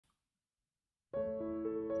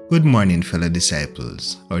Good morning, fellow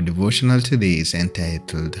disciples. Our devotional today is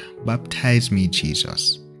entitled, Baptize Me,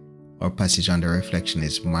 Jesus. Our passage under reflection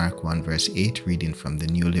is Mark 1 verse 8, reading from the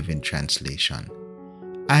New Living Translation.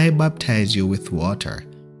 I baptize you with water,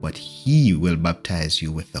 but He will baptize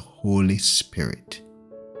you with the Holy Spirit.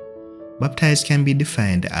 Baptize can be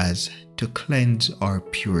defined as to cleanse or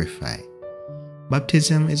purify.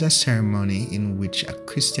 Baptism is a ceremony in which a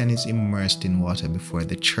Christian is immersed in water before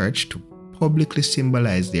the church to publicly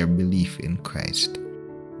symbolize their belief in Christ.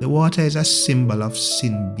 The water is a symbol of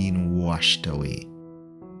sin being washed away.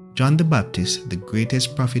 John the Baptist, the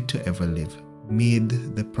greatest prophet to ever live, made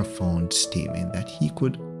the profound statement that he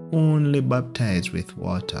could only baptize with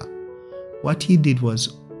water. What he did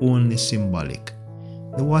was only symbolic.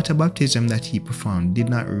 The water baptism that he performed did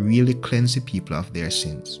not really cleanse the people of their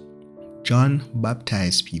sins. John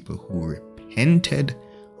baptized people who repented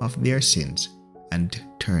of their sins and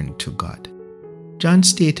turned to God. John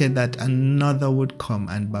stated that another would come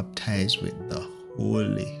and baptize with the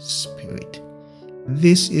Holy Spirit.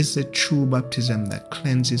 This is the true baptism that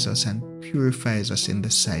cleanses us and purifies us in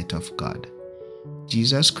the sight of God.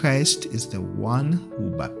 Jesus Christ is the one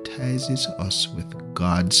who baptizes us with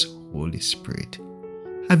God's Holy Spirit.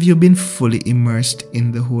 Have you been fully immersed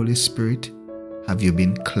in the Holy Spirit? Have you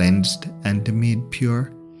been cleansed and made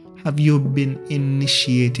pure? Have you been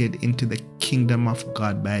initiated into the kingdom of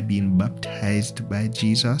God by being baptized by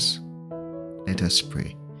Jesus? Let us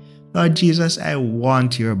pray. Lord Jesus, I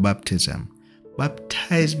want your baptism.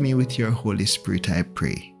 Baptize me with your Holy Spirit, I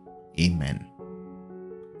pray. Amen.